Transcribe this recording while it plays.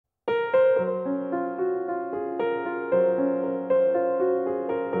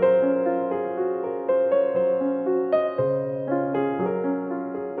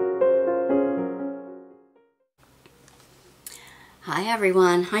Hi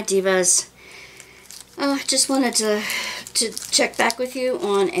everyone, hi divas. Just wanted to check back with you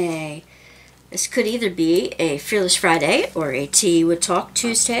on this could either be a Fearless Friday or a Tea with Talk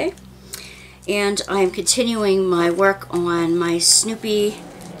Tuesday. And I am continuing my work on my Snoopy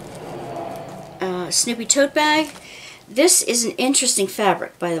tote bag. This is an interesting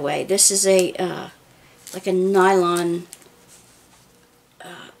fabric, by the way. This is like a nylon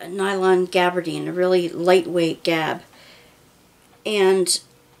gabardine, a really lightweight gab. And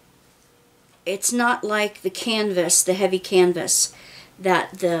it's not like the canvas, the heavy canvas,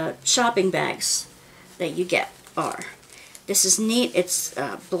 that the shopping bags that you get are. This is neat. It's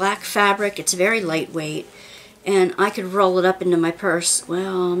black fabric. It's very lightweight. And I could roll it up into my purse.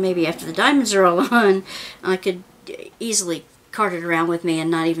 Well, maybe after the diamonds are all on, I could easily cart it around with me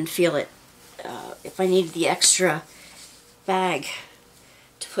and not even feel it if I needed the extra bag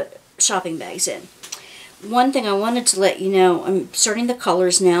to put shopping bags in. One thing I wanted to let you know, I'm starting the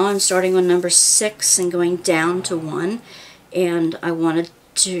colors now. I'm starting on number 6 and going down to 1. And I wanted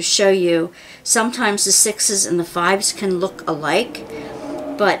to show you, sometimes the 6s and the 5s can look alike.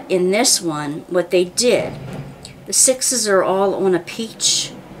 But in this one, what they did, the 6s are all on a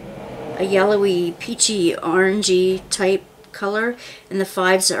peach, a yellowy, peachy, orangey type color. And the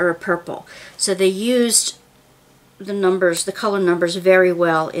 5s are a purple. So they used the numbers, the color numbers very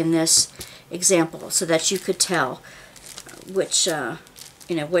well in this example, so that you could tell which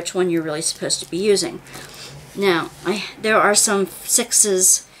which one you're really supposed to be using. Now, there are some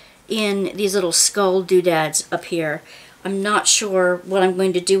 6s in these little skull doodads up here. I'm not sure what I'm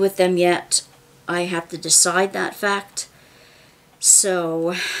going to do with them yet. I have to decide that fact.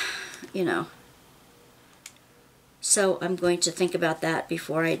 So, so I'm going to think about that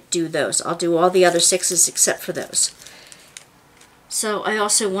before I do those. I'll do all the other 6s except for those. So I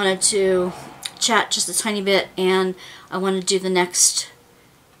also wanted to chat just a tiny bit, and I want to do the next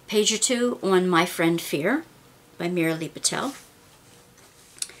page or two on My Friend Fear by Mirali Patel.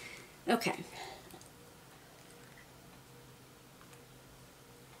 Okay.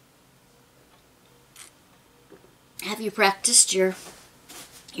 Have you practiced your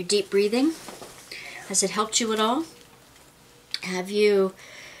deep breathing? Has it helped you at all? Have you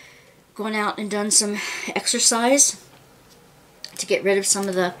gone out and done some exercise to get rid of some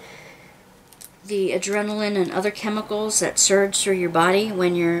of the adrenaline and other chemicals that surge through your body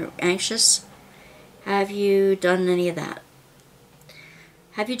when you're anxious? Have you done any of that?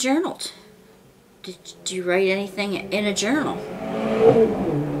 Have you journaled? Do you write anything in a journal?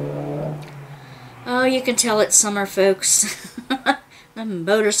 Oh, you can tell it's summer, folks. The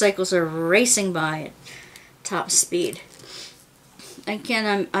motorcycles are racing by at top speed.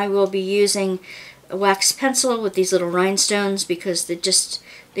 Again, I will be using a wax pencil with these little rhinestones because they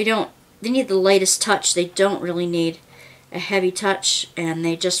need the lightest touch. They don't really need a heavy touch, and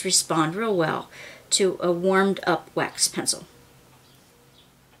they just respond real well to a warmed up wax pencil.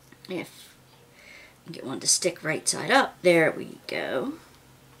 If I get one to stick right side up, there we go.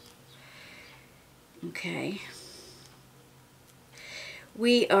 Okay.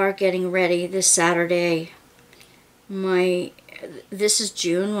 We are getting ready this Saturday. This is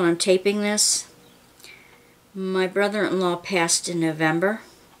June when I'm taping this. My brother-in-law passed in November.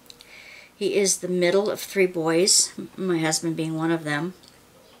 He is the middle of 3 boys, my husband being one of them.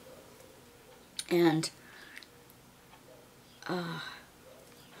 And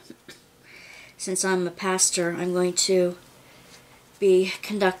since I'm a pastor, I'm going to be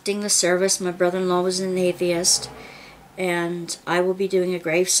conducting the service. My brother-in-law was an atheist, and I will be doing a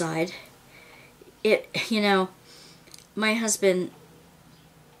graveside. My husband,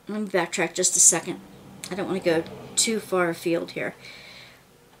 let me backtrack just a second. I don't want to go too far afield here.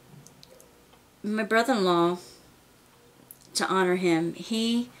 My brother-in-law, to honor him,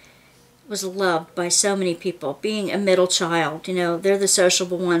 he was loved by so many people. Being a middle child, they're the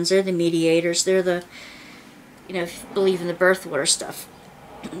sociable ones, they're the mediators, they're the, if you believe in the birth order stuff.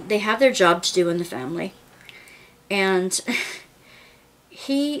 They have their job to do in the family. And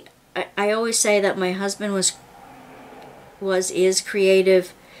I always say that my husband is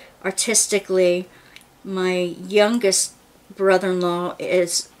creative artistically. My youngest brother-in-law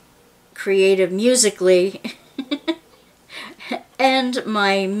is creative musically, and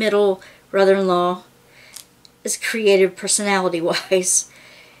my middle brother-in-law is creative personality-wise.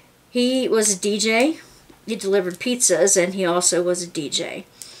 He was a DJ. He delivered pizzas, and he also was a DJ.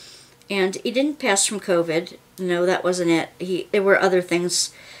 And he didn't pass from COVID. No, that wasn't it. There were other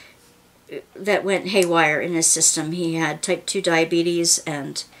things that went haywire in his system. He had type 2 diabetes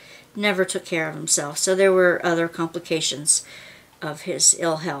and never took care of himself. So there were other complications of his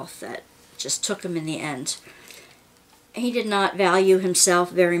ill health that just took him in the end. he did not value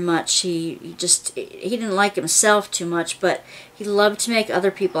himself very much. He didn't like himself too much, but he loved to make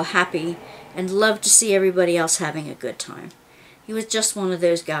other people happy and loved to see everybody else having a good time. He was just one of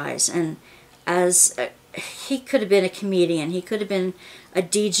those guys, and he could have been a comedian. He could have been a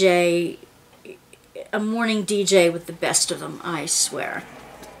DJ, a morning DJ with the best of them, I swear.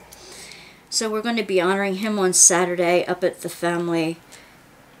 So we're going to be honoring him on Saturday up at the family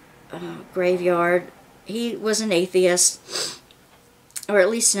graveyard. He was an atheist, or at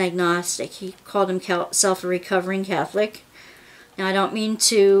least an agnostic. He called himself a recovering Catholic. Now, I don't mean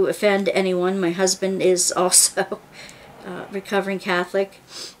to offend anyone. My husband is also recovering Catholic.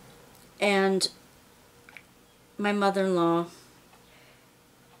 And my mother-in-law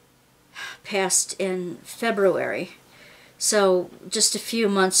passed in February. So just a few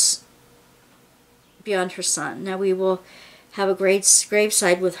months beyond her son. Now we will have a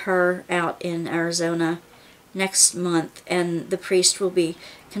graveside with her out in Arizona next month, and the priest will be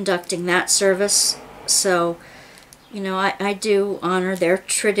conducting that service. So, you know, I do honor their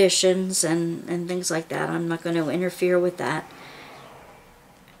traditions and things like that. I'm not going to interfere with that.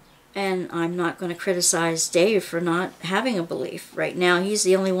 And I'm not going to criticize Dave for not having a belief. Right now, he's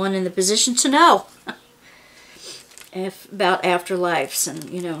the only one in the position to know about afterlives and,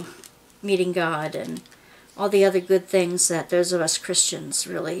 you know, meeting God and all the other good things that those of us Christians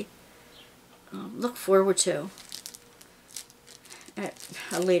really look forward to at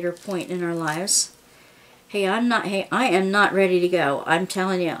a later point in our lives. Hey, I am not ready to go. I'm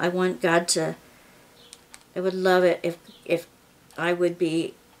telling you, I want God to, I would love it if I would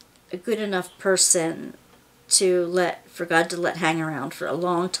be a good enough person for God to let hang around for a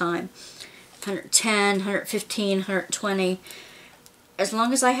long time. 110, 115, 120. As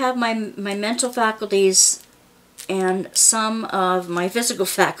long as I have my mental faculties and some of my physical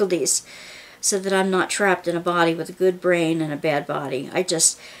faculties, so that I'm not trapped in a body with a good brain and a bad body.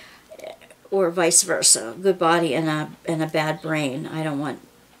 Or vice versa, a good body and a bad brain. I don't want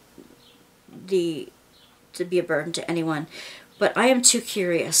to be a burden to anyone. But I am too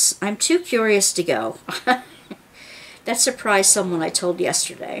curious. I'm too curious to go. That surprised someone I told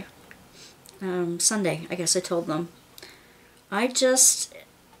yesterday. Sunday, I guess I told them. I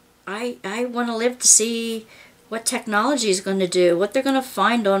want to live to see what technology is going to do, what they're going to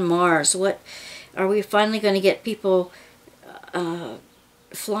find on Mars. What are we finally going to get people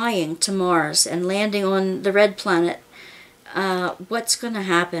flying to Mars and landing on the red planet? What's going to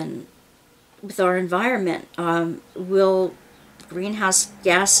happen with our environment? Will greenhouse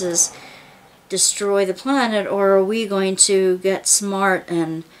gases destroy the planet, or are we going to get smart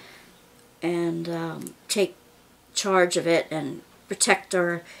and take charge of it and protect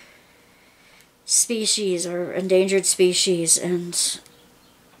our species, our endangered species, and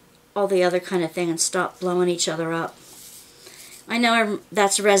all the other kind of thing, and stop blowing each other up? I know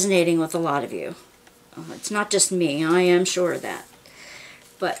that's resonating with a lot of you. It's not just me, I am sure of that.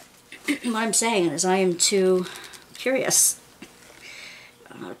 But what I'm saying is I am too curious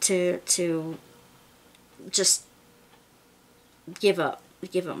to just give up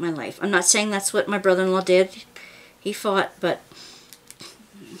my life. I'm not saying that's what my brother-in-law did. He fought, but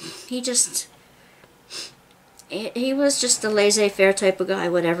he was just a laissez-faire type of guy.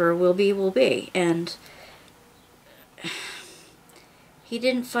 Whatever will be, will be. And he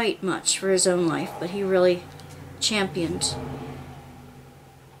didn't fight much for his own life, but he really championed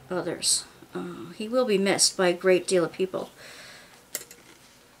others. He will be missed by a great deal of people.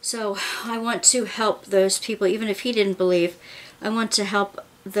 So I want to help those people, even if he didn't believe. I want to help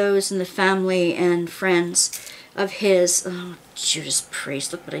those in the family and friends of his. Oh, Judas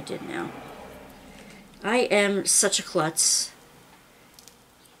Priest, look what I did now. I am such a klutz.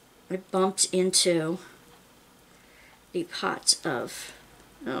 I bumped into the pot of,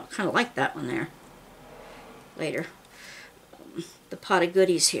 oh, kind of like that one there. Later. The pot of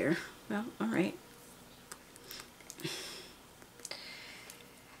goodies here. Well, alright.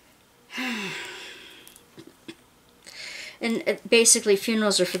 And basically,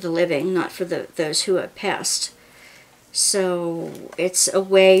 funerals are for the living, not for those who have passed. So it's a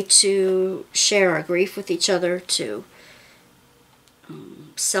way to share our grief with each other, to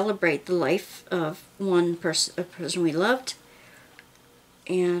celebrate the life of a person we loved,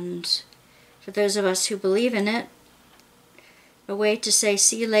 and for those of us who believe in it, a way to say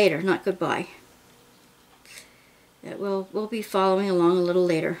see you later, not goodbye. That we'll be following along a little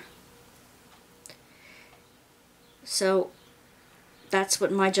later. So that's what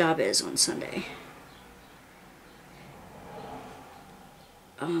my job is on Sunday.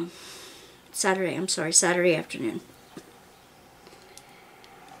 Saturday afternoon.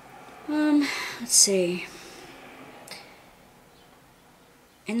 Let's see.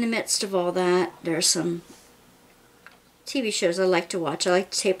 in the midst of all that, there's some TV shows I like to watch. I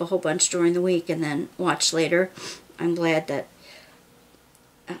like to tape a whole bunch during the week and then watch later. I'm glad that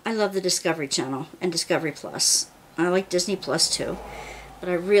I love the Discovery Channel and Discovery Plus. I like Disney Plus too, but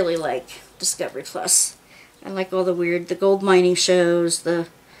I really like Discovery Plus. I like all the gold mining shows, the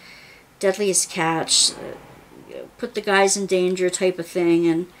Deadliest Catch, put the guys in danger type of thing,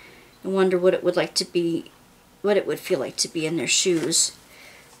 and wonder what it would feel like to be in their shoes.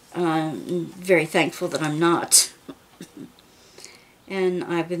 I'm very thankful that I'm not. And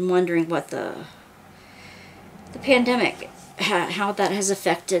I've been wondering what the pandemic, how that has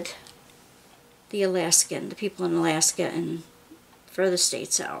affected the people in Alaska and further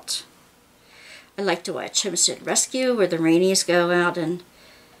states out. I like to watch Homestead Rescue, where the Rainies go out and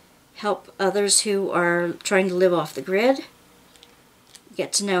help others who are trying to live off the grid,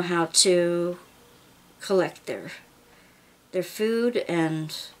 get to know how to collect their food,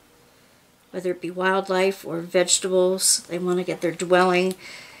 and whether it be wildlife or vegetables, they want to get their dwelling.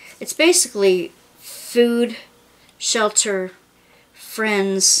 It's basically food, shelter,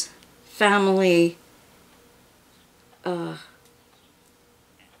 friends, family,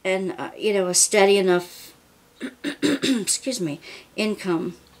 and a steady enough excuse me,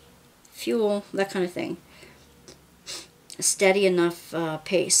 income, fuel, that kind of thing. A steady enough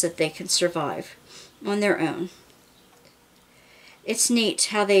pace that they can survive on their own. It's neat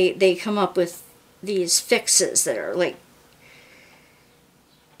how they come up with these fixes that are like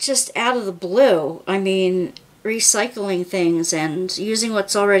just out of the blue. I mean, recycling things and using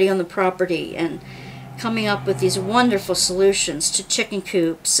what's already on the property and coming up with these wonderful solutions to chicken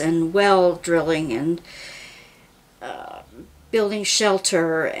coops and well drilling and building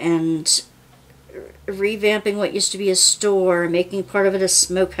shelter and revamping what used to be a store, making part of it a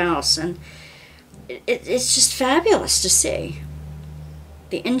smokehouse, and it's just fabulous to see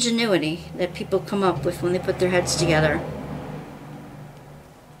the ingenuity that people come up with when they put their heads together.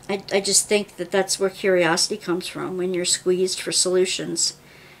 I just think that that's where curiosity comes from, when you're squeezed for solutions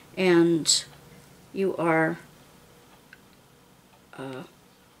and you are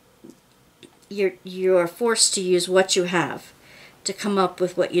you're forced to use what you have to come up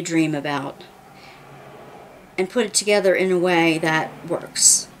with what you dream about and put it together in a way that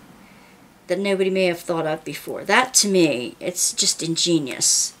works, that nobody may have thought of before. That, to me, it's just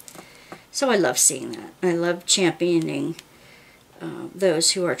ingenious. So I love seeing that. I love championing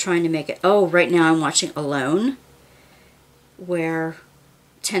those who are trying to make it. Oh, right now I'm watching Alone, where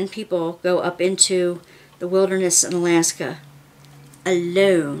 10 people go up into the wilderness in Alaska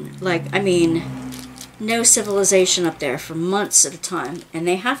alone. Like, I mean, no civilization up there for months at a time, and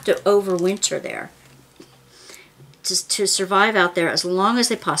they have to overwinter there to survive out there as long as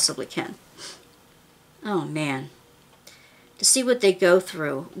they possibly can. Oh man, to see what they go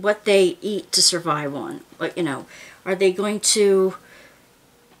through, what they eat to survive on. Like, are they going to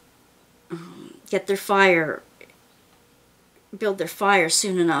get their fire, build their fire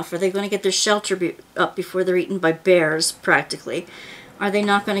soon enough? Are they going to get their shelter up before they're eaten by bears, practically? Are they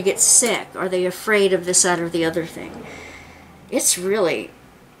not going to get sick? Are they afraid of this, that, or the other thing? It's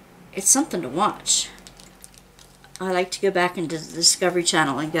something to watch. I like to go back into the Discovery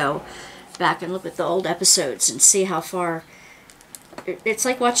Channel and go back and look at the old episodes and see how far. It's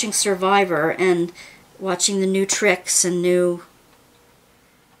like watching Survivor and watching the new tricks and new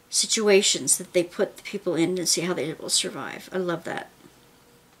situations that they put the people in and see how they will survive. I love that.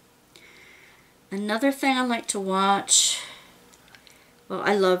 Another thing I like to watch, well,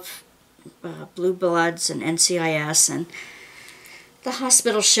 I love Blue Bloods and NCIS and the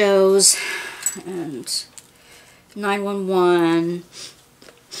hospital shows and 911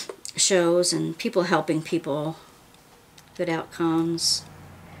 shows and people helping people, good outcomes.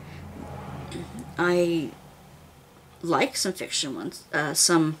 I like some fiction ones,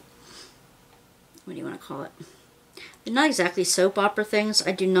 some, what do you want to call it? They're not exactly soap opera things.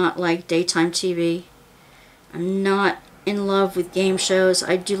 I do not like daytime TV. I'm not in love with game shows.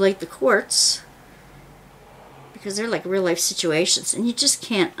 I do like the courts, because they're like real life situations, and you just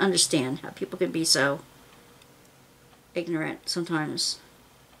can't understand how people can be so ignorant sometimes.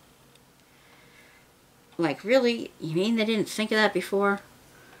 Like, really? You mean they didn't think of that before?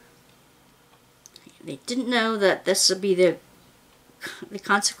 They didn't know that this would be the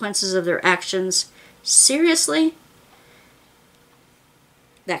consequences of their actions? Seriously?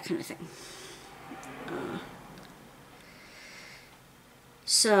 That kind of thing.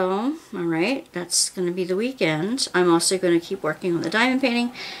 So, alright, that's going to be the weekend. I'm also going to keep working on the diamond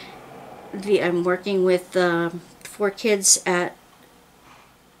painting. I'm working with 4 kids at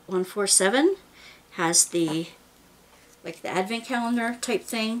 147. Has the like the advent calendar type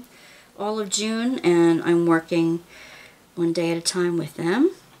thing all of June, and I'm working one day at a time with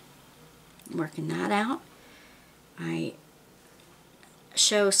them. I'm working that out. I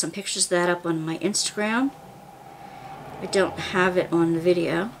show some pictures of that up on my Instagram. I don't have it on the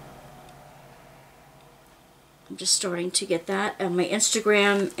video. I'm just starting to get that on my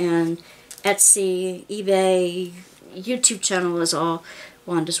Instagram and Etsy, eBay, YouTube channel is all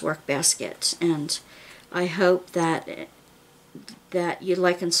Wanda's Workbasket, and I hope that you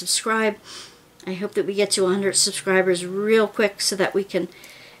like and subscribe. I hope that we get to 100 subscribers real quick so that we can,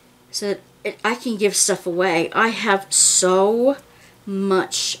 I can give stuff away. I have so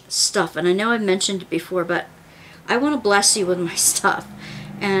much stuff, and I know I've mentioned it before, but I want to bless you with my stuff,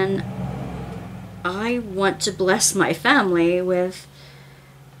 and I want to bless my family with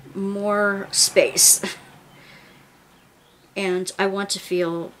more space. And I want to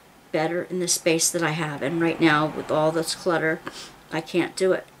feel better in the space that I have. And right now, with all this clutter, I can't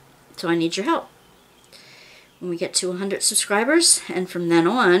do it. So I need your help. When we get to 100 subscribers, and from then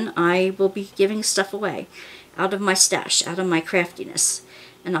on, I will be giving stuff away out of my stash, out of my craftiness.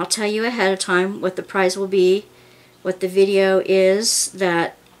 And I'll tell you ahead of time what the prize will be, what the video is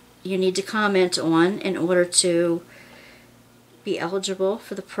that you need to comment on in order to be eligible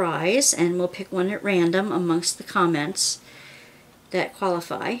for the prize, and we'll pick one at random amongst the comments that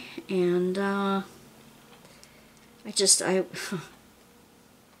qualify. And I'm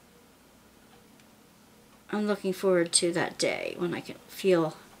looking forward to that day when I can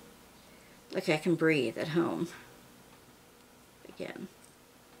feel like I can breathe at home again.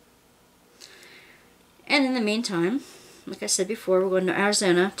 And in the meantime, like I said before, we're going to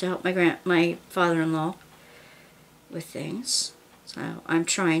Arizona to help my father-in-law with things. So I'm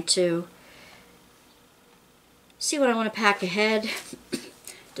trying to see what I want to pack ahead.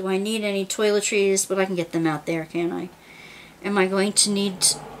 Do I need any toiletries? But I can get them out there, can't I? Am I going to need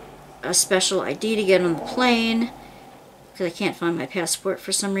a special ID to get on the plane? Because I can't find my passport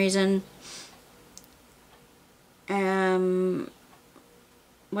for some reason. What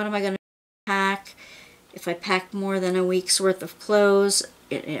am I going to pack? If I pack more than a week's worth of clothes,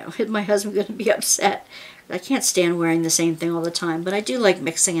 is my husband going to be upset? I can't stand wearing the same thing all the time, but I do like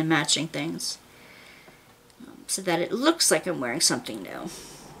mixing and matching things so that it looks like I'm wearing something new,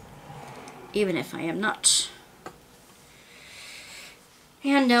 even if I am not.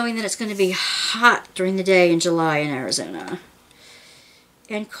 And knowing that it's going to be hot during the day in July in Arizona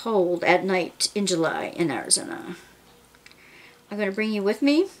and cold at night in July in Arizona. I'm going to bring you with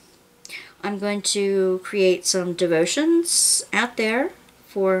me. I'm going to create some devotions out there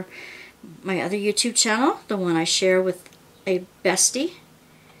for my other YouTube channel, the one I share with a bestie,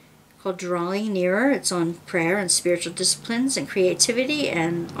 called Drawing Nearer. It's on prayer and spiritual disciplines and creativity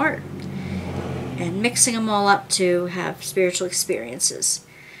and art, and mixing them all up to have spiritual experiences,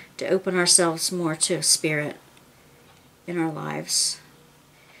 to open ourselves more to spirit in our lives.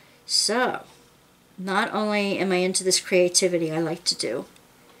 So, not only am I into this creativity, I like to do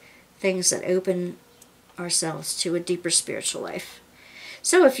things that open ourselves to a deeper spiritual life.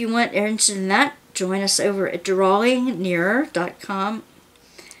 So if you are interested in that, join us over at drawingnearer.com.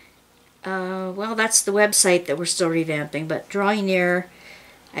 Well, that's the website that we're still revamping, but Drawing Nearer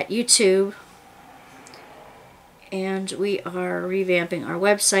at YouTube. And we are revamping our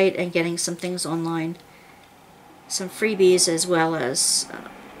website and getting some things online, some freebies, as well as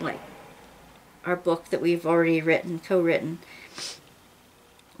like our book that we've already written, co-written.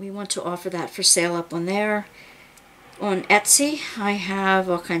 We want to offer that for sale up on there. On Etsy, I have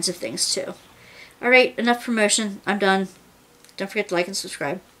all kinds of things too. Alright, enough promotion. I'm done. Don't forget to like and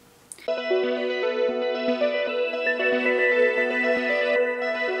subscribe.